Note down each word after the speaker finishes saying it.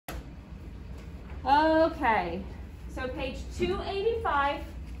Okay, so page 285,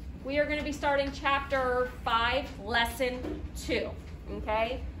 we are going to be starting chapter 5, lesson 2,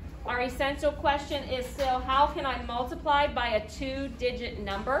 okay? Our essential question is still, how can I multiply by a 2-digit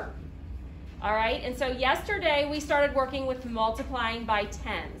number? All right, and so yesterday we started working with multiplying by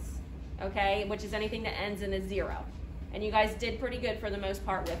tens, okay, which is anything that ends in a 0. And you guys did pretty good for the most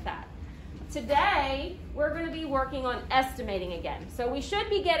part with that. Today, we're going to be working on estimating again. So we should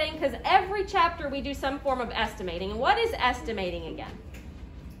be getting, because every chapter we do some form of estimating. And what is estimating again?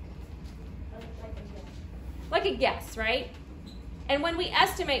 Like a guess, right? And when we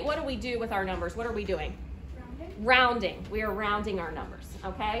estimate, what do we do with our numbers? What are we doing? Rounding. We are rounding our numbers,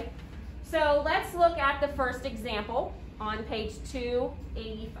 okay? So let's look at the first example on page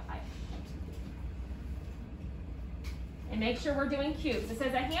 285. And make sure we're doing cubes. It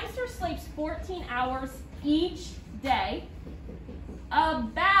says a hamster sleeps 14 hours each day.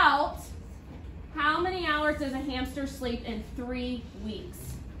 About how many hours does a hamster sleep in 3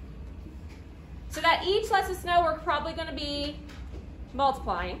 weeks? So that each lets us know we're probably going to be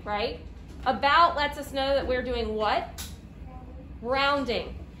multiplying, right? About lets us know that we're doing what?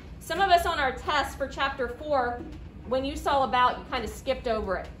 Rounding. Some of us on our test for chapter 4, when you saw about, you kind of skipped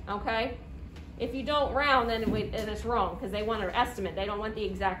over it, okay? If you don't round, then it's wrong because they want an estimate. They don't want the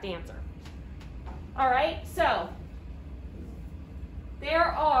exact answer. All right, so there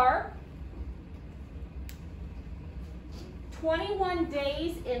are 21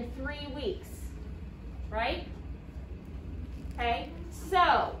 days in 3 weeks, right? Okay,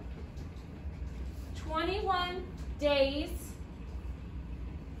 so 21 days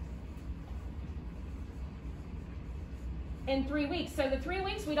in 3 weeks. So the 3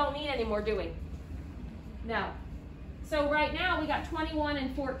 weeks we don't need anymore, do we? No. So right now we got 21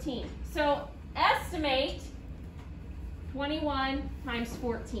 and 14. So estimate 21 times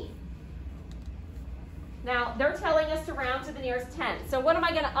 14. Now they're telling us to round to the nearest 10. So what am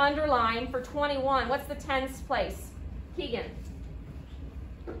I going to underline for 21? What's the tens place? Keegan?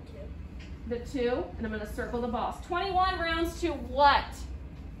 2. The 2, and I'm going to circle the boss. 21 rounds to what?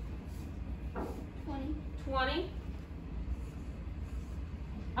 20. 20.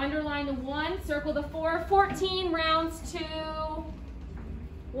 Underline the 1, circle the 4. 14 rounds to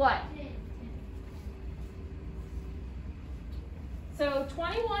what? 10. So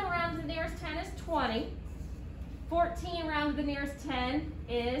 21 rounds to the nearest 10 is 20. 14 rounds to the nearest 10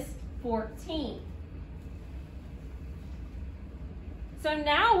 is 14. So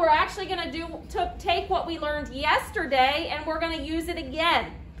now we're actually going to take what we learned yesterday and we're going to use it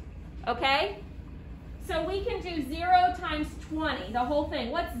again. Okay? So we can do 0 times 20, the whole thing.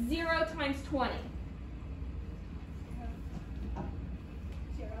 What's 0 times 20?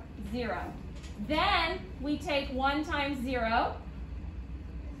 0. 0. Then we take 1 times 0 0.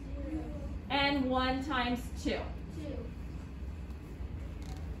 and 1 times 2. 2.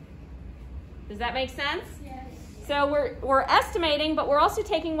 Does that make sense? Yes. So we're estimating, but we're also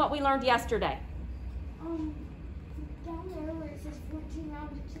taking what we learned yesterday. Down there where it says 14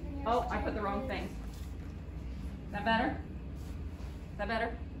 rounded to the nearest. Oh, I put the wrong thing. Is that better? Is that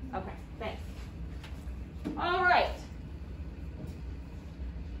better? Okay, thanks. All right.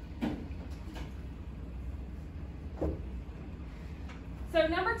 So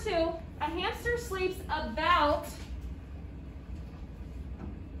number 2, a hamster sleeps about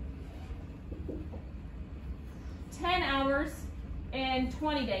 10 hours in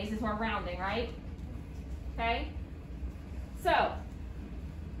 20 days is our rounding, right? Okay? So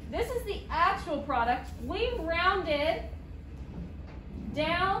this is the actual product. We rounded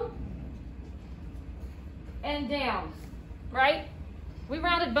down and down, right? We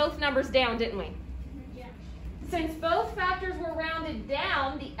rounded both numbers down, didn't we? Yeah. Since both factors were rounded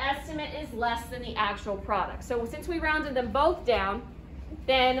down, the estimate is less than the actual product. So since we rounded them both down,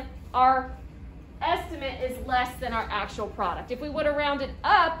 then our estimate is less than our actual product. If we would have rounded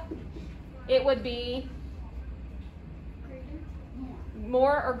up, it would be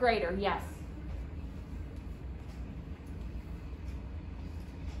more or greater, yes.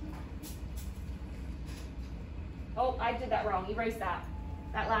 Oh, I did that wrong. Erase that.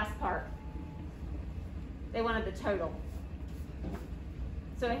 That last part. They wanted the total.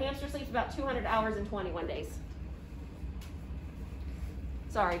 So a hamster sleeps about 200 hours in 21 days.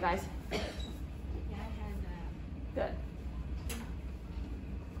 Sorry, guys. Yeah, I had that. Good.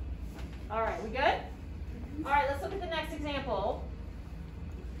 All right, we good? All right, let's look at the next example,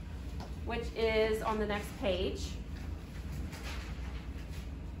 which is on the next page.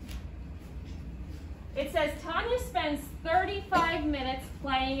 It says Tanya spends 35 minutes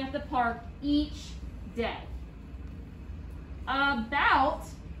playing at the park each day. About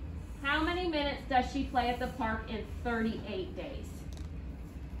how how many minutes does she play at the park in 38 days?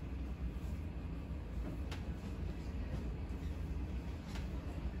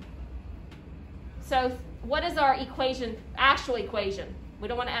 So what is our equation, actual equation? We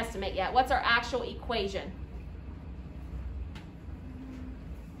don't want to estimate yet. What's our actual equation?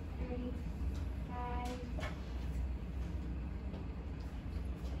 35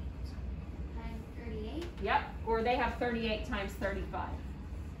 times 38. Yep, or they have 38 times 35.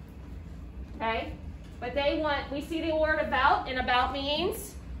 Okay? But they want, we see the word about, and about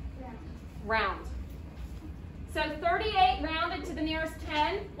means? Round. So 38 rounded to the nearest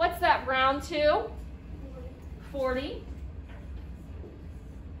 10. What's that round to? 40.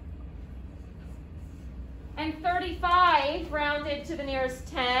 And 35 rounded to the nearest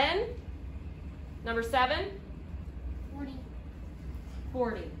 10. Number 7? 40.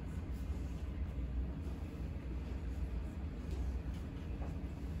 40.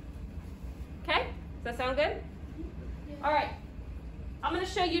 Okay? Does that sound good? All right. I'm going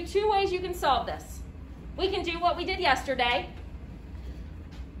to show you 2 ways you can solve this. We can do what we did yesterday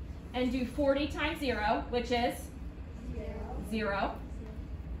and do 40 times 0, which is 0.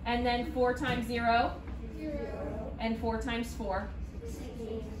 And then 4 times 0, 0. and 4 times 4.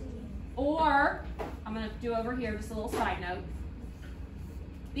 Or, I'm going to do over here just a little side note.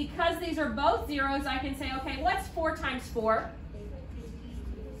 Because these are both zeros, I can say, okay, what's 4 times 4?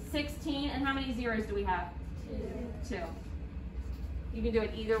 16. And how many zeros do we have? 2. You can do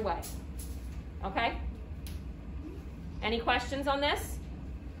it either way. Okay? Any questions on this?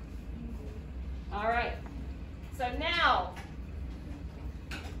 All right. So now,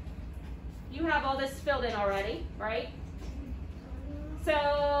 you have all this filled in already, right?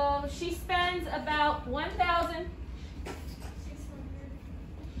 So she spends about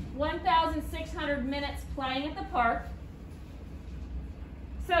 1,600 minutes playing at the park.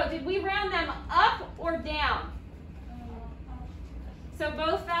 So did we round them up or down? So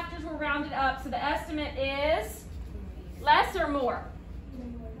both factors were rounded up. So the estimate is less or more?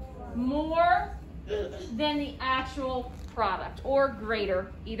 More than the actual product, or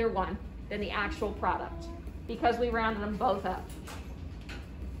greater, either one, than the actual product, because we rounded them both up.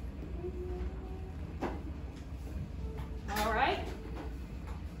 All right.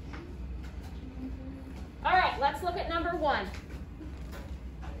 All right, let's look at number 1.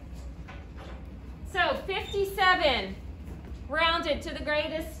 So 57 rounded to the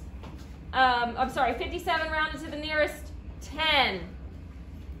greatest, 57 rounded to the nearest 10.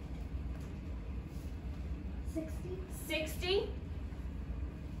 60.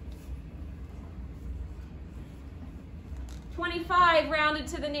 25 rounded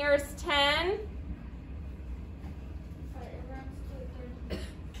to the nearest 10.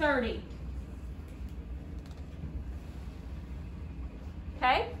 30.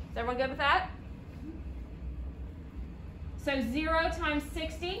 Okay, is everyone good with that? So 0 times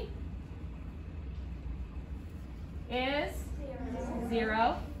 60 is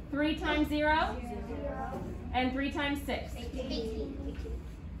 0. 3 times 0? And 3 times 6? 18.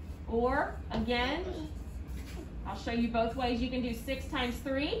 Or, again, I'll show you both ways. You can do 6 times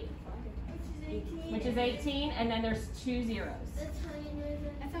 3, which is 18, and then there's 2 zeros. That's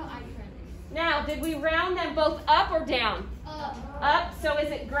how I tried it. Now, did we round them both up or down? Up. Up, so is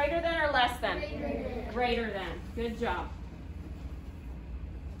it greater than or less than? Greater. Greater than. Good job.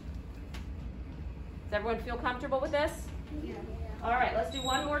 Does everyone feel comfortable with this? Yeah. All right, let's do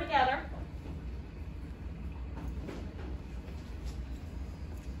one more together.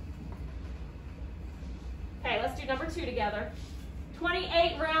 Okay, let's do number 2 together.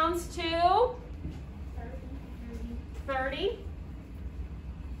 28 rounds to 30.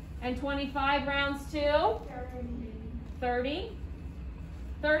 And 25 rounds to 30.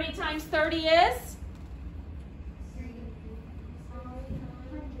 30 times 30 is?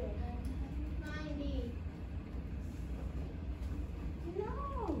 90.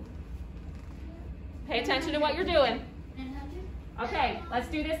 No. Pay attention to what you're doing. 900. Okay, let's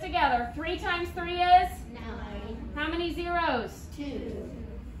do this together. 3 times 3 is? 9. How many zeros? 2.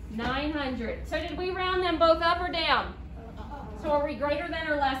 900. So did we round them both up or down? So are we greater than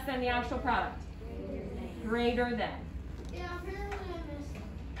or less than the actual product? Greater than. Yeah, apparently I missed it.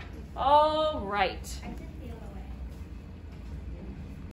 All right. I did